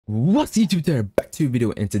What's YouTube there? Back to a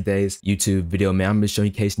video. In today's YouTube video, man, I'm gonna be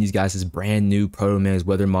showing you guys this brand new Protoman's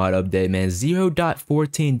weather mod update, man.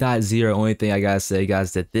 0.14.0. Only thing I gotta say,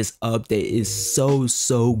 guys, that this update is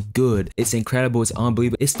so good. It's incredible. It's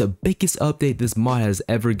unbelievable. It's the biggest update this mod has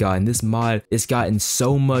ever gotten. This mod has gotten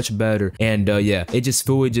so much better, and yeah, it just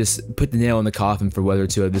fully just put the nail in the coffin for Weather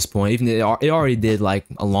 2 at this point. Even it already did like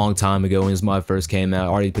a long time ago when this mod first came out.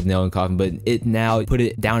 Already put the nail in the coffin, but it now put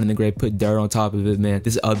it down in the grave, put dirt on top of it, man.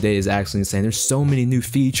 This update is actually insane. There's so many new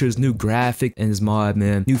features, new graphic in this mod,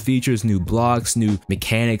 man. New features, new blocks, new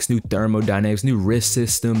mechanics, new thermodynamics, new risk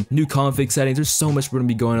system, new config settings. There's so much we're gonna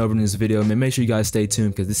be going over in this video, man. Make sure you guys stay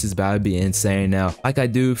tuned because this is about to be insane. Now, like I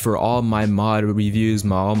do for all my mod reviews,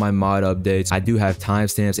 all my mod updates, I do have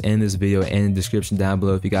timestamps in this video and in the description down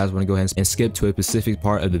below if you guys want to go ahead and skip to a specific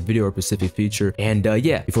part of the video or specific feature. And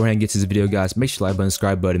yeah, beforehand get to this video, guys, make sure you like button,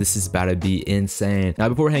 subscribe button. This is about to be insane. Now,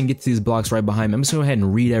 beforehand get to these blocks right behind me, I'm just gonna go ahead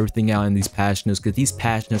and read everything out in these patch notes because these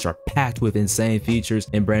patch notes are packed with insane features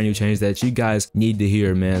and brand new changes that you guys need to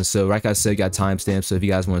hear, man. So like I said, got timestamps, so if you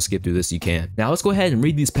guys want to skip through this, you can. Now let's go ahead and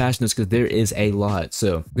read these patch notes because there is a lot.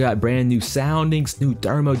 So we got brand new soundings, new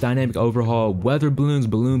thermodynamic overhaul, weather balloons,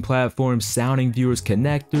 balloon platforms, sounding viewers,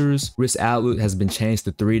 connectors. Risk outlook has been changed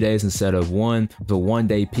to 3 days instead of 1, with a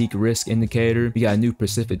 1-day peak risk indicator. We got a new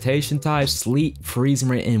precipitation type, sleet, freezing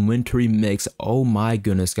rain, and wintry mix. Oh my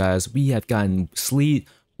goodness, guys, we have gotten sleet,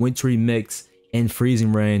 wintry mix, and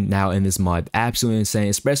freezing rain now in this mod. Absolutely insane,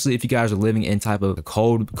 especially if you guys are living in type of a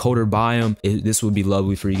colder biome. This would be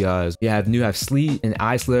lovely for you guys. You have sleet and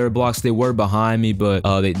ice layer blocks. They were behind me, but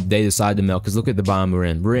they decided to melt because look at the biome we're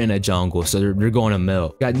in. We're in a jungle, so they're going to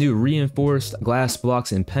melt. Got new reinforced glass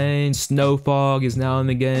blocks in pain. Snow fog is now in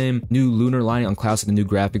the game. New lunar lining on clouds with the new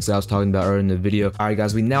graphics I was talking about earlier in the video. All right,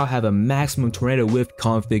 guys, we now have a maximum tornado width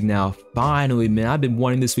config now. Finally, man, I've been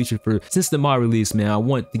wanting this feature since the mod release, man. I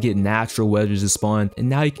want to get natural weathers to spawn, and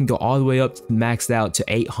now you can go all the way up to maxed out to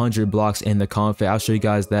 800 blocks in the config. I'll show you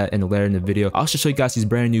guys that later in the video. I'll also show you guys these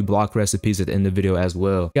brand new block recipes at the end of the video as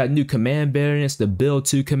well. Got new command variants, the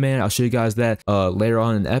Buildto Command. I'll show you guys that later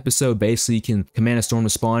on in the episode. Basically, you can command a storm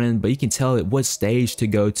to spawn in, but you can tell it what stage to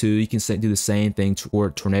go to. You can do the same thing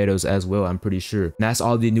toward tornadoes as well, I'm pretty sure. And that's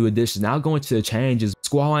all the new additions. Now going to the changes,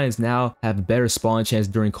 squall lines now have a better spawn chance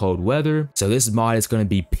during cold weather. So this mod is going to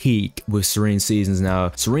be peak with Serene Seasons.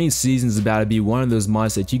 Now, Serene Seasons is about to be one of those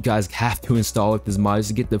mods that you guys have to install with this mod just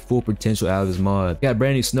to get the full potential out of this mod. Got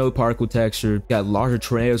brand new snow particle texture. Got larger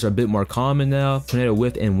tornadoes are a bit more common now. Tornado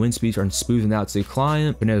width and wind speeds are smoothing out to the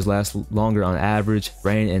client. Tornadoes last longer on average.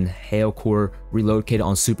 Rain and hail core relocated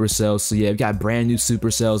on Supercells. So yeah, we've got brand new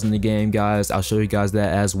Supercells in the game, guys. I'll show you guys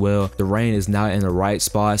that as well. The rain is now in the right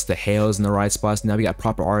spots. The hail is in the right spots. Now we got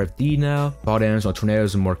proper RFD now. Fall damage on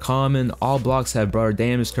tornadoes are more common. All blocks have broader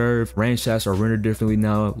damage curve. Rain shafts are rendered differently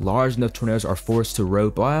now. Large enough tornadoes are forced to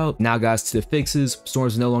rope out. Now, guys, to the fixes,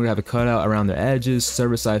 storms no longer have a cutout around their edges.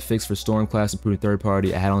 Server-side fix for storm class, improving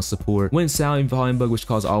third-party add-on support. Wind sounding volume bug, which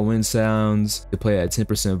causes all wind sounds to play at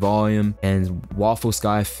 10% volume, and waffle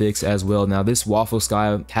sky fix as well. Now, this waffle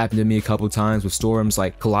sky happened to me a couple times with storms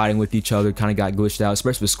like colliding with each other, kind of got glitched out,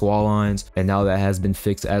 especially with squall lines, and now that has been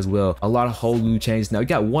fixed as well. A lot of whole new changes. Now, we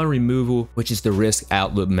got one removal, which is the risk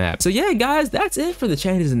outlook map. So yeah, guys, that's it for the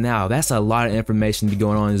changes. And now that's a lot of information to be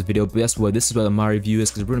going on in this video, but guess what? This is what my review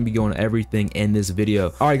is because we're going to be going everything in this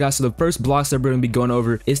video. All right, guys, so the first blocks that we're going to be going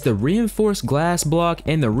over is the reinforced glass block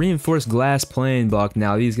and the reinforced glass plane block.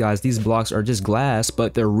 Now these blocks are just glass,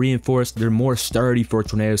 but they're reinforced. They're more sturdy for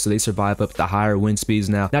tornadoes, so they survive up to higher wind speeds.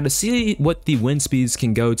 Now to see what the wind speeds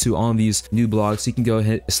can go to on these new blocks, you can go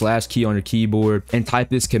hit /key on your keyboard and type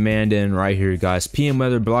this command in right here, guys. PM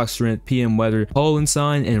weather, block strength, PM weather, pollen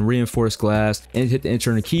sign, and reinforced glass, and hit the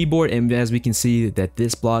enter on the keyboard. And as we can see that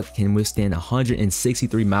this block can withstand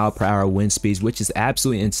 163 mile/hour wind speeds, which is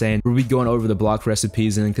absolutely insane. We'll be going over the block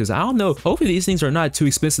recipes, and because I don't know, hopefully these things are not too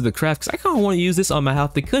expensive to craft because I kind of want to use this on my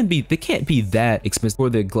house. They can't be that expensive. For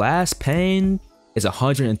the glass pane, it's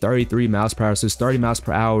 133 miles/hour, so it's 30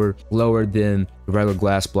 miles/hour lower than the regular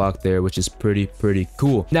glass block there, which is pretty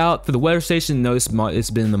cool. Now for the weather station, no, it's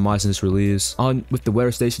been in the mod since release. On with the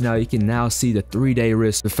weather station now, you can now see the 3-day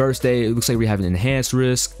risk. The first day, it looks like we have an enhanced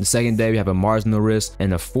risk. The second day, we have a marginal risk,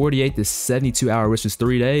 and a 48 to 72 hour risk is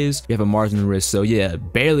 3 days. We have a marginal risk. So yeah,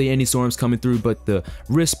 barely any storms coming through, but the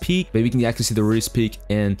risk peak, but we can actually see the risk peak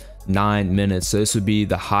in 9 minutes. So this would be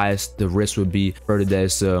the highest the risk would be for today.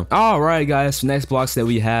 So all right, guys, so next blocks that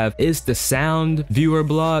we have is the sound viewer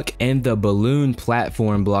block and the balloon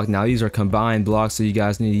platform block. Now these are combined blocks that you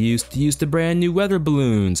guys need to use the brand new weather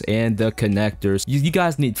balloons and the connectors. You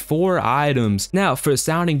guys need 4 items. Now for a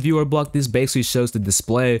sounding viewer block, this basically shows the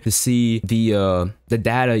display to see the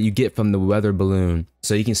data you get from the weather balloon.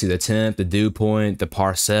 So you can see the temp, the dew point, the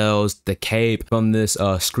parcels, the cape from this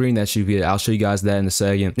screen that you get. I'll show you guys that in a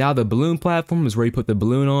second. Now the balloon platform is where you put the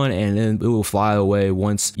balloon on, and then it will fly away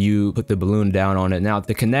once you put the balloon down on it. Now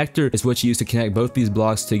the connector is what you use to connect both these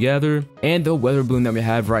blocks together, and the weather balloon that we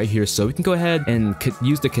have right here. So we can go ahead and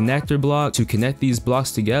use the connector block to connect these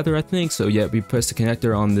blocks together, I think. So yeah, we press the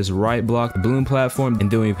connector on this right block, the balloon platform, and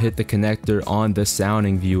then we hit the connector on the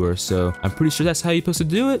sounding viewer. So I'm pretty sure that's how you're supposed to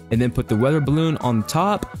do it. And then put the weather balloon on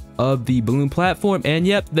top of the balloon platform, and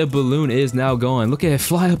yep, the balloon is now gone. Look at it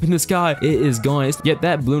fly up in the sky. It is gone. Yep,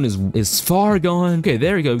 that balloon is far gone. Okay,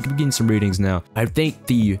 there we go. We're getting some readings now. I think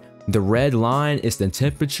the red line is the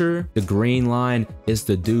temperature, the green line is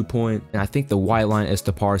the dew point, and I think the white line is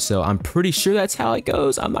the parcel. I'm pretty sure that's how it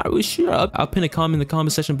goes. I'm not really sure. I'll pin a comment in the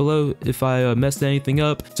comment section below if I messed anything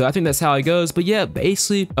up. So I think that's how it goes. But yeah,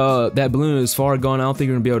 basically, that balloon is far gone. I don't think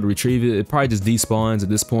you're gonna be able to retrieve it. It probably just despawns at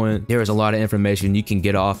this point. There is a lot of information you can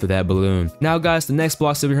get off of that balloon. Now, guys, the next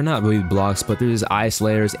blocks over here, not really blocks, but there's ice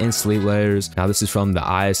layers and sleet layers. Now, this is from the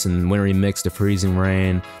ice and wintry mix, the freezing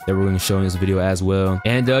rain that we're gonna show in this video as well.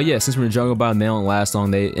 And yeah, since we're in jungle biome, they don't last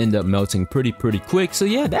long. They end up melting pretty quick. So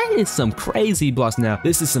yeah, that is some crazy blocks. Now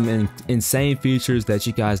this is some insane features that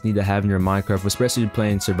you guys need to have in your Minecraft, especially if you're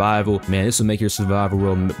playing survival. Man, this will make your survival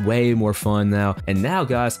world way more fun now. And now,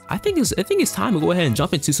 guys, I think it's time to go ahead and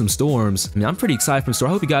jump into some storms. I mean, I'm pretty excited for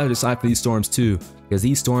storms. I hope you guys are excited for these storms too, because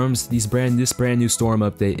these storms, this brand new storm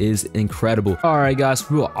update is incredible. All right, guys,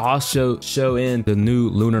 we will also show in the new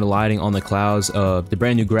lunar lighting on the clouds, the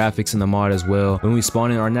brand new graphics in the mod as well when we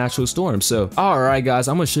spawn in our natural storm. So all right, guys,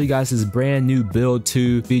 I'm gonna show you guys this brand new build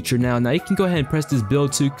 2 feature now. Now you can go ahead and press this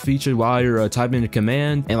build 2 feature while you're typing in the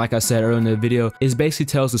command, and like I said earlier in the video, it basically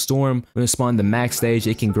tells the storm when it's spawn the max stage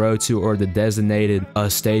it can grow to, or the designated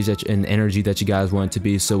stage and energy that you guys want it to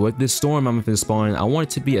be. So with this storm I'm gonna spawn, I want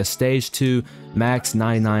it to be a stage 2 max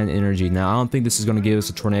 99 energy. Now I don't think this is going to give us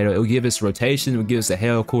a tornado. It will give us rotation, it will give us a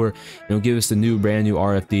hail core, and it will give us the brand new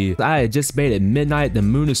RFD. I just made it midnight, the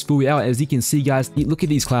moon is fully out. As you can see, guys, look at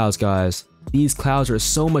these clouds, guys. These clouds are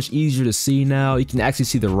so much easier to see now. You can actually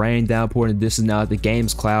see the rain downpour in the distance now. The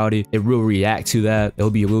game's cloudy. It will react to that. It'll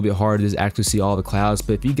be a little bit harder to actually see all the clouds.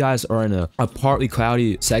 But if you guys are in a partly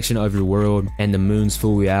cloudy section of your world and the moon's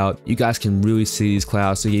fully out, you guys can really see these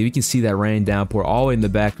clouds. So yeah, you can see that rain downpour all the way in the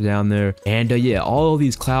back down there. And yeah, all of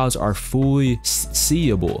these clouds are fully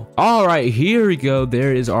seeable. All right, here we go.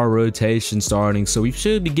 There is our rotation starting. So we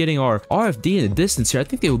should be getting our RFD in the distance here. I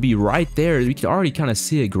think it will be right there. We can already kind of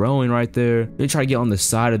see it growing right there. Let me try to get on the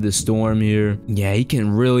side of the storm here. Yeah, you can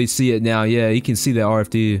really see it now. Yeah, you can see the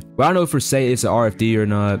RFD. But I don't know if it's an RFD or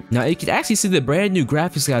not. Now you can actually see the brand new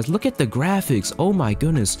graphics, guys. Look at the graphics. Oh my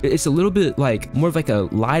goodness. It's a little bit like more of like a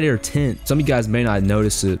lighter tint. Some of you guys may not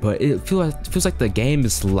notice it, but it feels like the game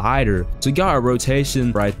is lighter. So we got our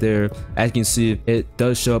rotation right there. As you can see, it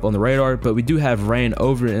does show up on the radar, but we do have rain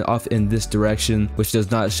over and off in this direction, which does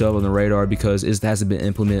not show up on the radar because it hasn't been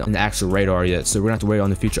implemented on the actual radar yet. So we're gonna have to wait on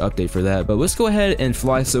the future update for that. But let's go ahead and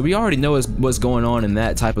fly. So we already know what's going on in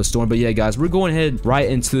that type of storm. But yeah, guys, we're going ahead right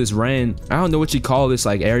into this rain. I don't know what you call this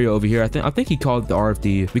like area over here. I think he called it the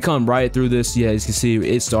RFD. We come right through this. Yeah, as you can see,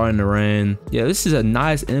 it's starting to rain. Yeah, this is a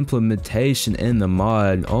nice implementation in the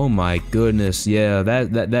mod. Oh my goodness. Yeah,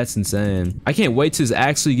 that's insane. I can't wait till this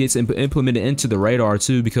actually gets implemented into the radar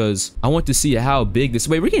too, because I want to see how big this.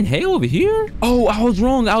 Wait, we're getting hail over here? Oh, I was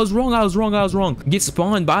wrong. Get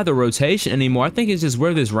spawned by the rotation anymore. I think it's just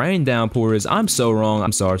where this rain downpour is. I'm so wrong.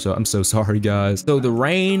 I'm so sorry, guys. So the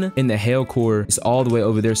rain and the hail core is all the way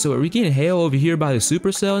over there. So are we getting hail over here by the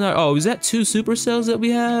supercell now? Oh, is that 2 supercells that we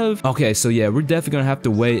have? Okay, so yeah, we're definitely gonna have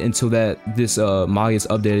to wait until this mod gets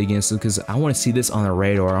updated again. So because I want to see this on a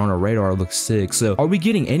radar. On a radar, it looks sick. So are we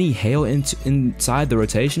getting any hail inside the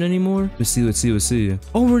rotation anymore? Let's see.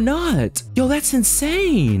 Oh, we're not. Yo, that's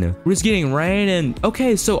insane. We're just getting rain and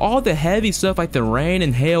okay. So all the heavy stuff like the rain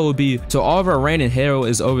and hail will be. So all of our rain and hail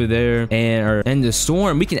is over there, and the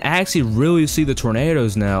storm, we can actually really see the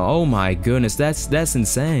tornadoes now. Oh my goodness, that's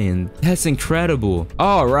insane. That's incredible.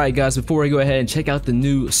 All right, guys, before we go ahead and check out the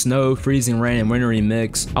new snow, freezing rain, and wintry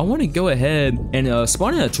mix, I want to go ahead and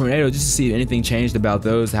spawn in a tornado just to see if anything changed about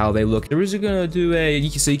those, how they look. We're just gonna do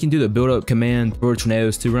you can do the Buildto Command for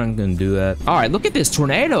tornadoes too. We're not gonna do that. All right, look at this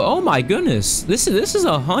tornado. Oh my goodness, this is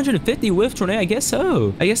a 150 whiff tornado. I guess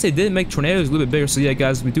so. I guess they did make tornadoes a little bit bigger. So yeah,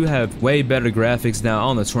 guys, we do have way better graphics now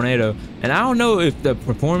on the tornado. tornado. And I don't know if the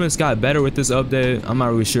performance got better with this update. I'm not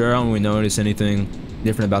really sure. I don't really notice anything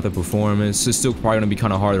different about the performance. It's still probably gonna be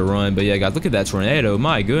kind of hard to run, but yeah, guys, look at that tornado.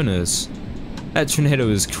 My goodness. That tornado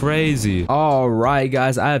is crazy. All right,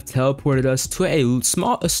 guys, I have teleported us to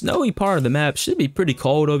a snowy part of the map. Should be pretty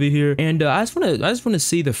cold over here, and I just want to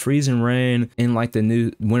see the freezing rain in like the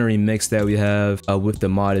new wintry mix that we have with the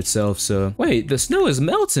mod itself. So wait, the snow is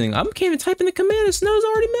melting. I can't even type in the command. The snow's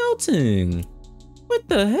already melting. What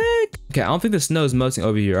the heck? Okay, I don't think the snow is melting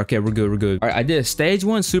over here. Okay, we're good, we're good. All right, I did a stage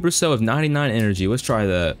 1 supercell of 99 energy. Let's try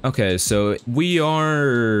that. Okay, so we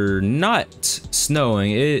are not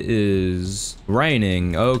snowing. It is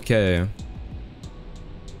raining. Okay.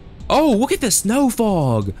 Oh, look at the snow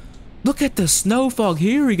fog. Look at the snow fog.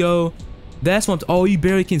 Here we go. That's what oh, you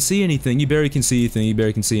barely can see anything. You barely can see anything. You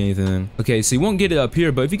barely can see anything. Okay, so you won't get it up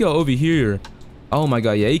here, but if you go over here, oh my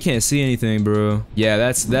god, yeah, you can't see anything, bro. Yeah,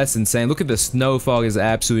 that's insane. Look at the snow fog, is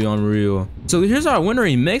absolutely unreal. So here's our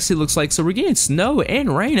wintry mix, it looks like. So we're getting snow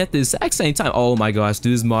and rain at the exact same time. Oh my gosh,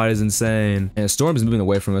 dude, this mod is insane. And the storm is moving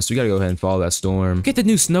away from us, so we gotta go ahead and follow that storm. Get the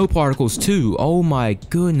new snow particles too. Oh my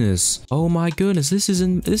goodness. Oh my goodness, this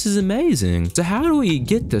is amazing. So how do we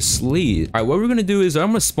get the sleet? All right, what we're gonna do is I'm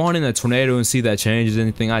gonna spawn in a tornado and see if that changes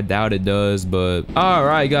anything. I doubt it does, but all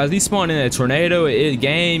right, guys, these spawn in a tornado.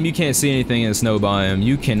 Game, you can't see anything in the snow biome.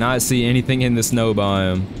 You cannot see anything in the snow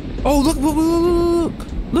biome. Oh,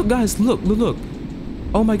 look, guys, look.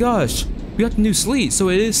 Oh my gosh, we got the new sleet. So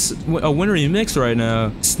it is a wintry mix right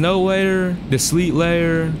now. Snow layer, the sleet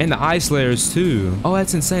layer, and the ice layers too. Oh,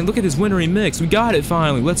 that's insane. Look at this wintry mix. We got it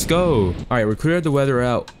finally. Let's go. All right, we cleared the weather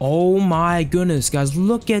out. Oh my goodness, guys,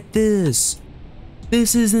 look at this.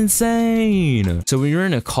 This is insane. So when you're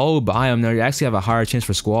in a cold biome now, you actually have a higher chance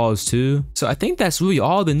for squalls too. So I think that's really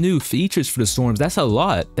all the new features for the storms. That's a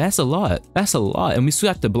lot. That's a lot. That's a lot. And we still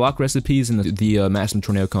have the block recipes and the maximum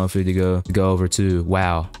tornado config to go over too.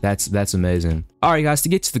 Wow, that's amazing. All right, guys, to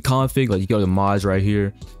get to the config, like you go to the mods right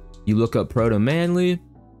here, you look up Protomanly,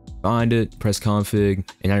 find it, press config,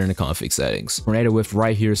 and now you're in the config settings. Tornado width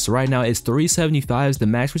right here. So right now it's 375 is the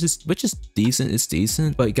max, which is decent. It's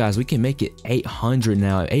decent, but guys, we can make it 800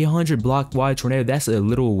 now. 800 block wide tornado. That's a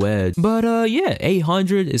little wedge, but yeah,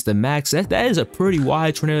 800 is the max. That is a pretty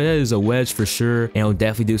wide tornado. That is a wedge for sure, and it'll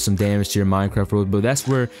definitely do some damage to your Minecraft world. But that's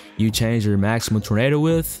where you change your maximum tornado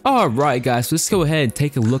width. All right, guys, so let's go ahead and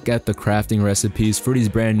take a look at the crafting recipes for these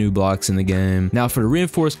brand new blocks in the game. Now, for the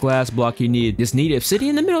reinforced glass block, you just need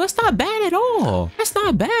obsidian in the middle. That's not bad at all. That's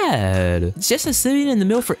not bad. It's just obsidian in the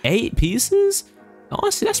middle for 8 pieces.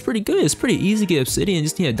 Honestly, that's pretty good. It's pretty easy to get obsidian.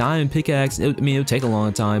 Just need a diamond pickaxe. I mean, it'll take a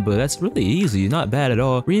long time, but that's really easy. Not bad at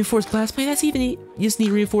all. Reinforced glass plate, that's even, you just need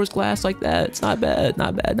reinforced glass like that. It's not bad,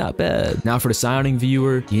 not bad, not bad. Now for the sounding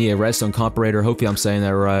viewer, you need a redstone comparator. Hopefully I'm saying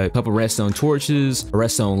that right. A couple redstone torches, a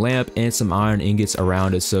redstone lamp, and some iron ingots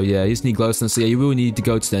around it. So yeah, you just need glowstone. So yeah, you really need to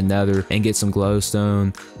go to the nether and get some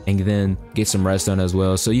glowstone, and then get some redstone as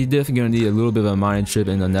well. So you're definitely gonna need a little bit of a mining trip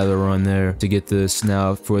and another run there to get this.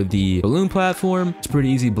 Now for the balloon platform, it's pretty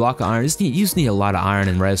easy. Block of iron. You just need a lot of iron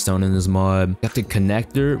and redstone in this mod. Got the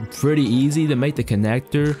connector. Pretty easy to make the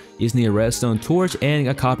connector. You just need a redstone torch and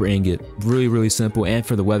a copper ingot. Really simple. And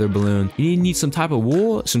for the weather balloon, you need some type of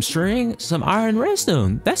wool, some string, some iron,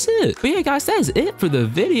 redstone. That's it. But yeah, guys, that's it for the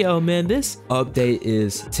video, man. This update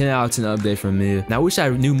is 10 out of 10 update from me. Now I wish I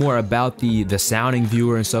knew more about the sounding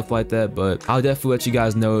viewer and stuff like that, but I'll definitely let you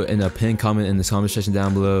guys know in a pinned comment in the comment section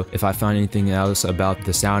down below if I find anything else about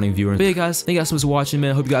the sounding viewer. But yeah, guys, thank you guys so much for watching,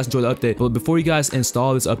 man. Hope you guys enjoyed the update. But before you guys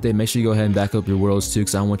install this update, make sure you go ahead and back up your worlds too,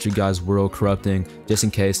 because I don't want you guys world corrupting just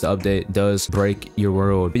in case the update does break your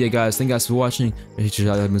world. But yeah, guys, thank you guys for watching. Hit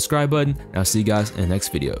your like and subscribe button, and I'll see you guys in the next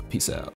video. Peace out.